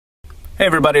Hey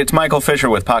everybody, it's Michael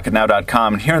Fisher with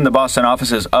PocketNow.com. Here in the Boston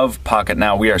offices of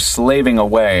PocketNow, we are slaving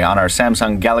away on our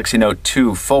Samsung Galaxy Note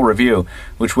 2 full review,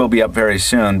 which will be up very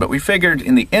soon. But we figured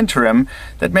in the interim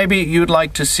that maybe you'd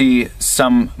like to see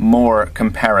some more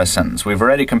comparisons. We've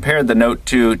already compared the Note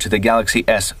 2 to the Galaxy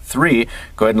S3.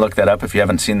 Go ahead and look that up if you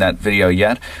haven't seen that video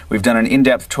yet. We've done an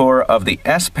in-depth tour of the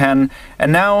S Pen,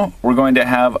 and now we're going to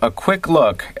have a quick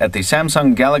look at the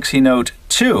Samsung Galaxy Note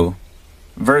 2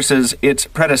 versus its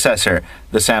predecessor,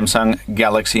 the Samsung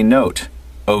Galaxy Note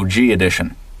OG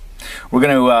edition. We're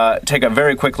going to take a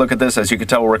very quick look at this. As you can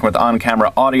tell, we're working with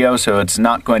on-camera audio, so it's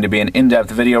not going to be an in-depth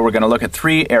video. We're going to look at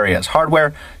three areas: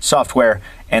 hardware, software,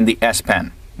 and the S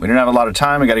Pen. We don't have a lot of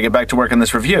time. We got to get back to work on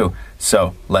this review,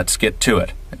 so let's get to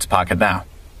it. It's Pocket Now.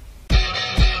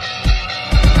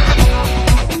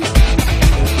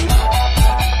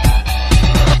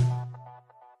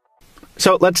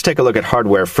 So let's take a look at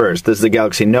hardware first. This is the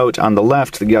Galaxy Note on the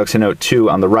left, the Galaxy Note 2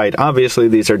 on the right. Obviously,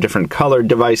 these are different colored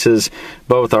devices.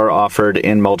 Both are offered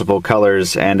in multiple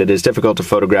colors, and it is difficult to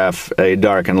photograph a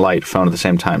dark and light phone at the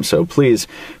same time. So please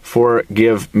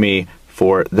forgive me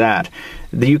for that.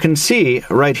 You can see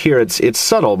right here, it's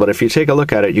subtle, but if you take a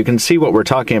look at it, you can see what we're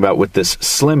talking about with this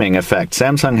slimming effect.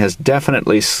 Samsung has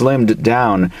definitely slimmed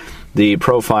down the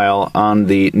profile on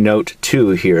the Note 2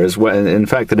 here. As well. In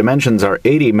fact, the dimensions are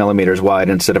 80 millimeters wide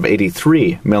instead of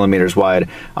 83 millimeters wide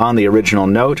on the original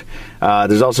Note.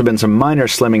 There's also been some minor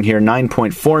slimming here,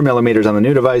 9.4 millimeters on the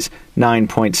new device,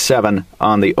 9.7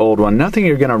 on the old one. Nothing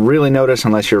you're going to really notice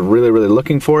unless you're really, really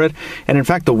looking for it. And in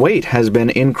fact, the weight has been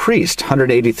increased,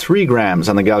 183 grams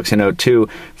on the Galaxy Note 2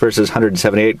 versus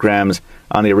 178 grams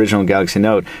on the original Galaxy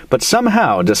Note. But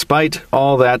somehow, despite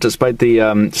all that, despite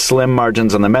the slim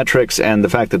margins on the metrics and the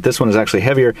fact that this one is actually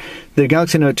heavier, the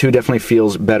Galaxy Note 2 definitely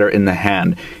feels better in the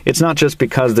hand. It's not just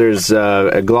because there's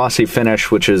a glossy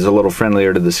finish, which is a little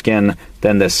friendlier to the skin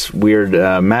than this weird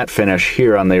matte finish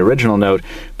here on the original Note,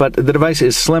 but the device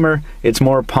is slimmer, it's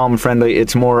more palm-friendly,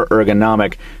 it's more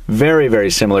ergonomic, very, very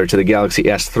similar to the Galaxy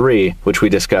S3, which we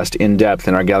discussed in depth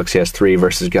in our Galaxy S3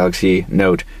 versus Galaxy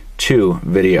Note 2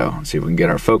 video. Let's see if we can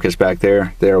get our focus back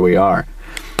there. There we are.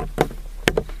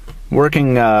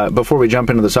 Working, before we jump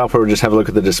into the software, we'll just have a look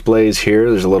at the displays here.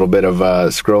 There's a little bit of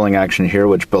scrolling action here,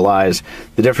 which belies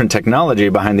the different technology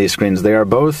behind these screens. They are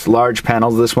both large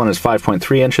panels. This one is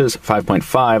 5.3 inches,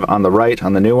 5.5 on the right,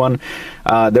 on the new one.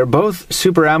 They're both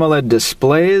Super AMOLED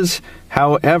displays.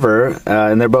 However,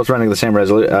 and they're both running the same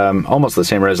almost the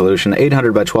same resolution,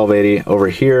 800 by 1280 over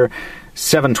here,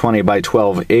 720 by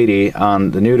 1280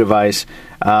 on the new device.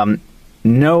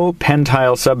 No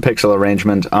pentile subpixel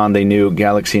arrangement on the new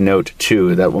Galaxy Note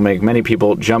 2. That will make many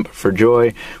people jump for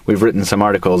joy. We've written some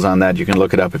articles on that. You can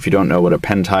look it up if you don't know what a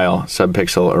pentile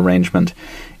subpixel arrangement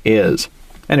is.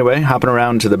 Anyway, hopping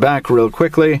around to the back real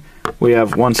quickly, we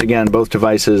have, once again, both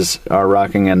devices are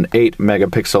rocking an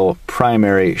 8-megapixel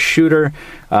primary shooter.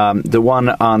 The one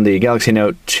on the Galaxy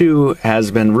Note 2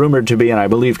 has been rumored to be, and I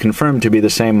believe confirmed to be, the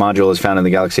same module as found in the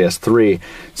Galaxy S3.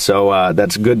 So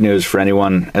that's good news for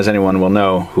anyone, as anyone will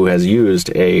know, who has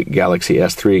used a Galaxy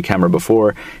S3 camera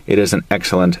before. It is an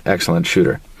excellent, excellent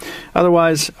shooter.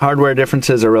 Otherwise, hardware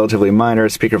differences are relatively minor.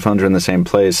 Speakerphones are in the same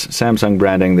place. Samsung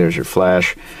branding, there's your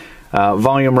flash.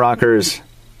 Volume rockers,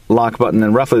 lock button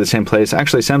in roughly the same place.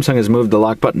 Actually, Samsung has moved the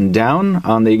lock button down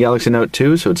on the Galaxy Note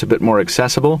 2, so it's a bit more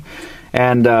accessible.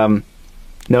 And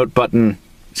note button,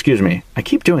 excuse me, I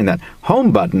keep doing that.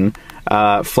 Home button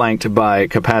flanked by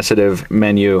capacitive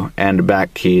menu and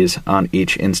back keys on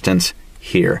each instance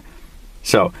here.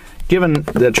 So, given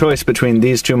the choice between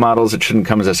these two models, it shouldn't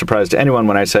come as a surprise to anyone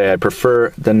when I say I prefer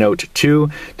the Note 2.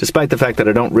 Despite the fact that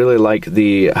I don't really like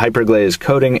the hyperglaze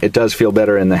coating, it does feel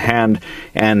better in the hand,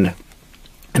 and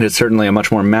it's certainly a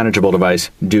much more manageable device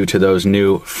due to those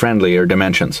new, friendlier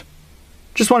dimensions.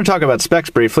 Just want to talk about specs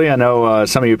briefly. I know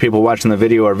some of you people watching the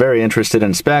video are very interested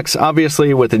in specs.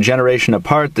 Obviously, with a generation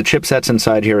apart, the chipsets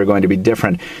inside here are going to be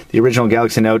different. The original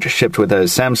Galaxy Note shipped with a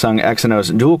Samsung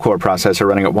Exynos dual-core processor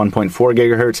running at 1.4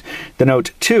 gigahertz. The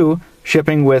Note 2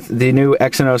 shipping with the new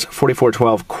Exynos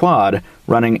 4412 Quad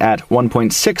running at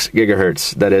 1.6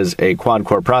 gigahertz. That is a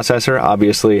quad-core processor,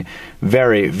 obviously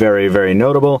very, very, very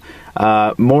notable.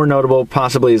 More notable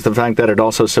possibly is the fact that it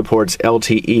also supports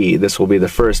LTE. This will be the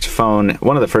first phone,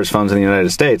 one of the first phones in the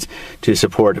United States to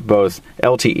support both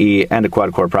LTE and a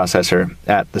quad-core processor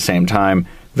at the same time.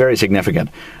 Very significant.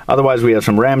 Otherwise, we have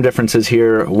some RAM differences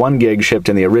here. 1 gig shipped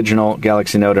in the original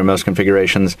Galaxy Note in most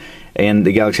configurations. In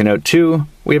the Galaxy Note 2,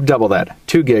 we have double that,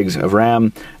 2 gigs of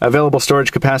RAM. Available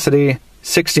storage capacity,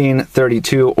 16,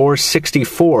 32, or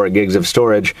 64 gigs of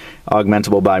storage,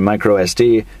 augmentable by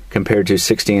microSD, compared to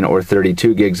 16 or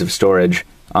 32 gigs of storage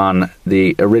on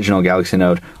the original Galaxy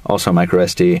Note, also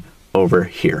microSD over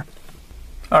here.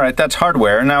 All right, that's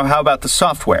hardware. Now how about the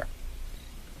software?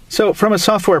 So, from a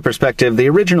software perspective, the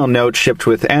original Note shipped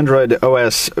with Android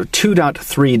OS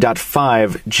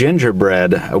 2.3.5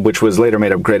 Gingerbread, which was later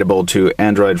made upgradable to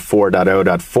Android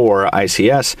 4.0.4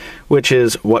 ICS, which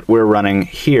is what we're running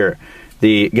here.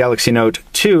 The Galaxy Note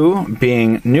 2,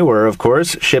 being newer, of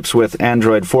course, ships with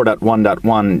Android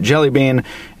 4.1.1 Jelly Bean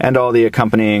and all the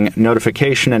accompanying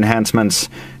notification enhancements,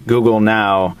 Google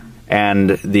Now,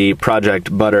 and the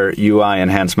Project Butter UI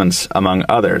enhancements, among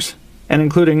others, and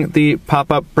including the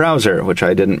pop-up browser, which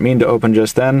I didn't mean to open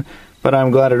just then, but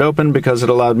I'm glad it opened because it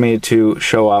allowed me to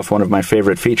show off one of my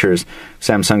favorite features,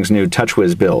 Samsung's new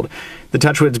TouchWiz build. The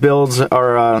TouchWiz builds,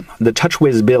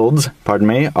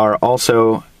 are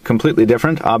also completely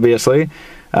different, obviously.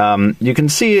 You can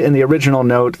see in the original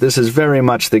Note, this is very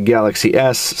much the Galaxy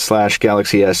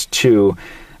S/Galaxy S2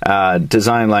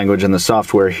 design language in the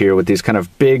software here, with these kind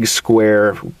of big,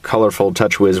 square, colorful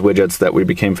TouchWiz widgets that we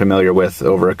became familiar with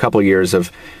over a couple years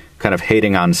of kind of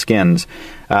hating on skins.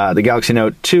 The Galaxy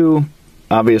Note 2,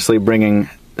 obviously bringing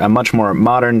a much more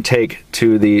modern take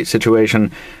to the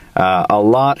situation. A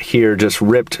lot here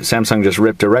Samsung just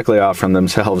ripped directly off from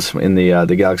themselves in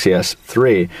the Galaxy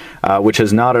S3, which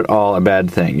is not at all a bad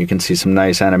thing. You can see some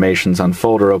nice animations on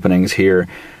folder openings here.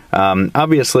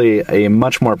 Obviously, a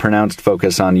much more pronounced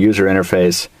focus on user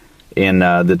interface in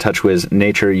the TouchWiz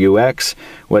Nature UX.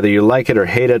 Whether you like it or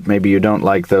hate it, maybe you don't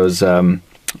like those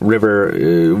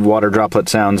river water droplet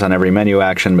sounds on every menu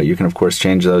action, but you can, of course,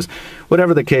 change those.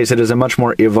 Whatever the case, it is a much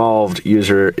more evolved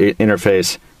user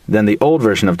interface than the old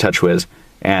version of TouchWiz,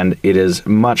 and it is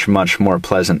much, much more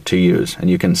pleasant to use. And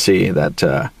you can see that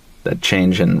that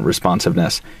change in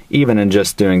responsiveness, even in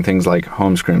just doing things like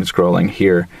home screen scrolling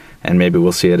here, and maybe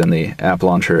we'll see it in the app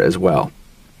launcher as well.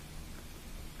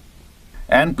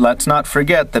 And let's not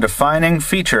forget the defining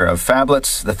feature of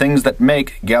phablets, the things that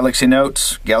make Galaxy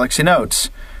Notes,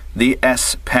 the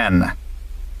S Pen.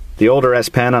 The older S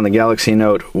Pen on the Galaxy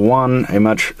Note 1, a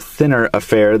much thinner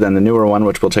affair than the newer one,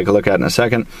 which we'll take a look at in a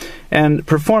second, and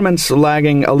performance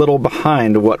lagging a little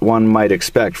behind what one might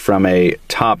expect from a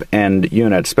top-end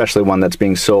unit, especially one that's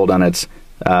being sold on its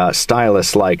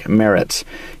stylus-like merits.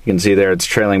 You can see there it's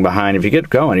trailing behind. If you get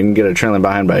going, you can get it trailing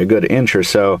behind by a good inch or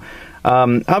so.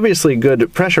 Obviously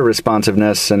good pressure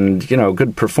responsiveness and,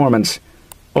 good performance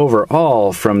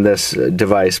overall from this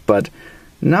device, but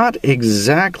not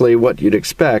exactly what you'd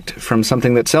expect from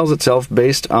something that sells itself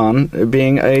based on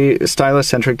being a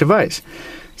stylus-centric device.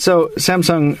 So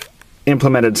Samsung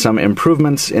implemented some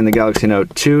improvements in the Galaxy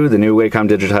Note 2, the new Wacom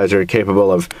digitizer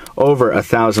capable of over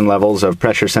 1,000 levels of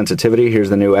pressure sensitivity.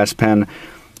 Here's the new S Pen.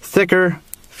 Thicker,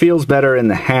 feels better in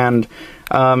the hand.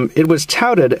 It was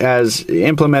touted as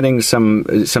implementing some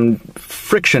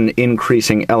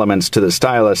friction-increasing elements to the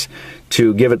stylus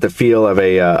to give it the feel of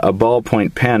a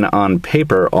ballpoint pen on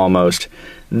paper, almost.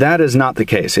 That is not the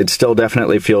case. It still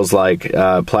definitely feels like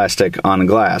plastic on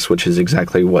glass, which is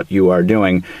exactly what you are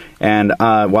doing. And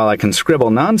while I can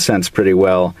scribble nonsense pretty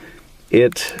well,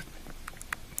 it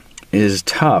is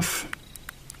tough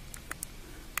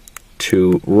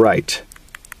to write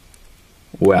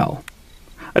well.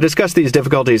 I discussed these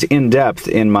difficulties in depth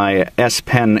in my S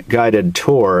Pen guided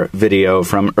tour video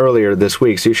from earlier this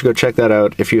week, so you should go check that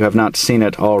out if you have not seen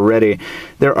it already.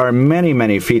 There are many,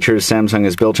 many features Samsung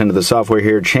has built into the software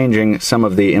here, changing some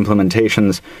of the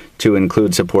implementations to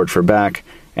include support for back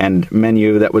and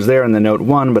menu that was there in the Note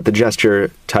 1, but the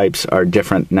gesture types are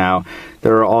different now.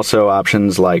 There are also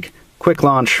options like Quick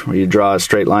Launch, where you draw a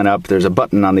straight line up. There's a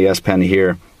button on the S Pen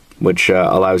here, which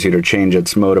allows you to change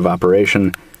its mode of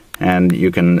operation, and you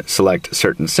can select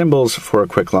certain symbols for a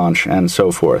quick launch and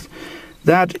so forth.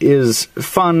 That is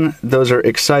fun. Those are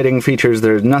exciting features.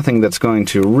 There's nothing that's going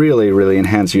to really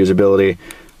enhance usability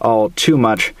all too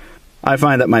much. I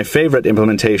find that my favorite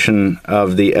implementation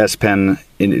of the S Pen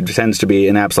tends to be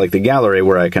in apps like the Gallery,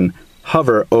 where I can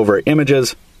hover over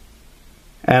images,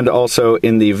 and also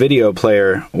in the video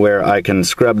player, where I can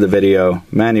scrub the video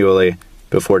manually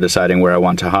before deciding where I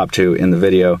want to hop to in the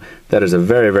video. That is a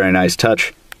very nice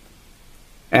touch.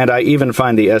 And I even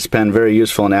find the S Pen very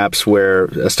useful in apps where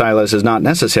a stylus is not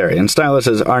necessary. And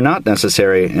styluses are not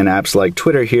necessary in apps like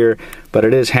Twitter here, but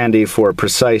it is handy for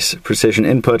precision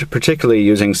input, particularly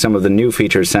using some of the new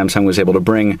features Samsung was able to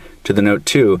bring to the Note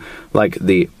 2, like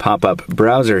the pop-up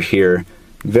browser here.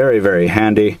 Very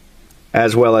handy.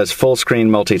 As well as full-screen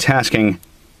multitasking,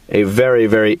 a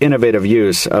very innovative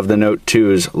use of the Note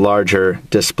 2's larger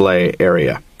display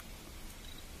area.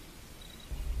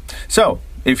 So,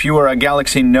 If you are a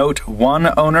Galaxy Note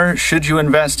 1 owner, should you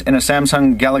invest in a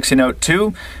Samsung Galaxy Note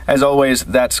 2? As always,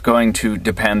 that's going to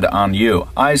depend on you.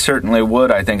 I certainly would.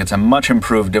 I think it's a much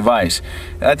improved device.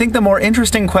 I think the more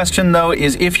interesting question, though,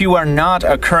 is if you are not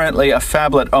currently a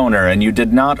phablet owner and you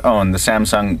did not own the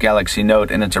Samsung Galaxy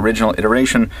Note in its original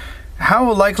iteration,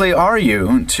 how likely are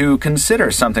you to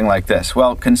consider something like this?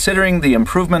 Well, considering the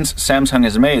improvements Samsung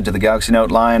has made to the Galaxy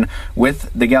Note line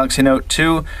with the Galaxy Note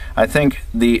 2, I think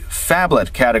the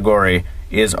phablet category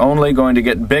is only going to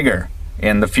get bigger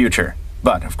in the future.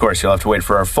 But, of course, you'll have to wait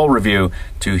for our full review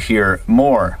to hear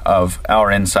more of our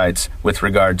insights with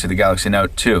regard to the Galaxy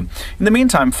Note 2. In the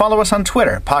meantime, follow us on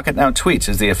Twitter. Pocket Now Tweets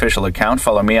is the official account.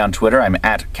 Follow me on Twitter. I'm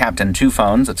at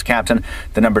Captain2Phones. It's Captain,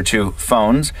 the number 2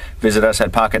 phones. Visit us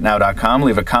at pocketnow.com.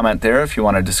 Leave a comment there if you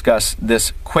want to discuss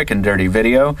this quick and dirty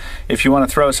video. If you want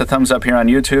to throw us a thumbs up here on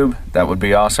YouTube, that would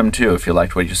be awesome too if you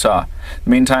liked what you saw. In the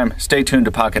meantime, stay tuned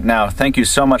to Pocket Now. Thank you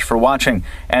so much for watching,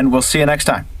 and we'll see you next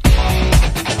time.